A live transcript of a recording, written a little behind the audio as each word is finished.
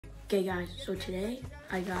Okay guys, so today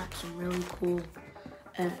I got some really cool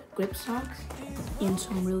grip socks and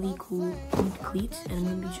some really cool cleats, and I'm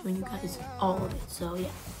going to be showing you guys all of it, so yeah.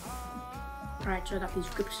 Alright, so I got these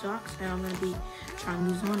grip socks and I'm going to be trying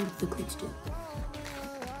these on with the cleats too.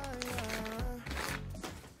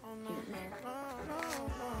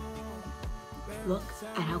 Look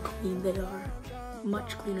at how clean they are.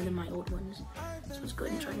 Much cleaner than my old ones. So let's go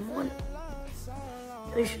ahead and try them on.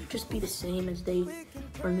 They should just be the same as they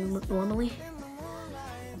are normally.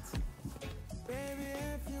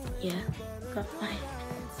 Yeah, got my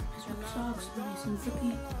grip socks, nice and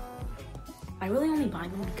zippy. I really only buy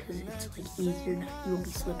them because it's like easier. You won't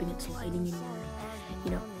be slipping and sliding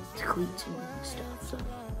in your, cleats and stuff. So,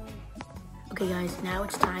 okay guys, now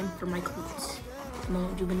it's time for my cleats. The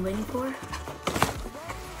moment you've been waiting for.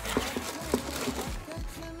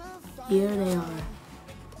 Here they are.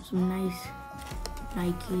 Some nice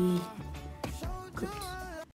Nike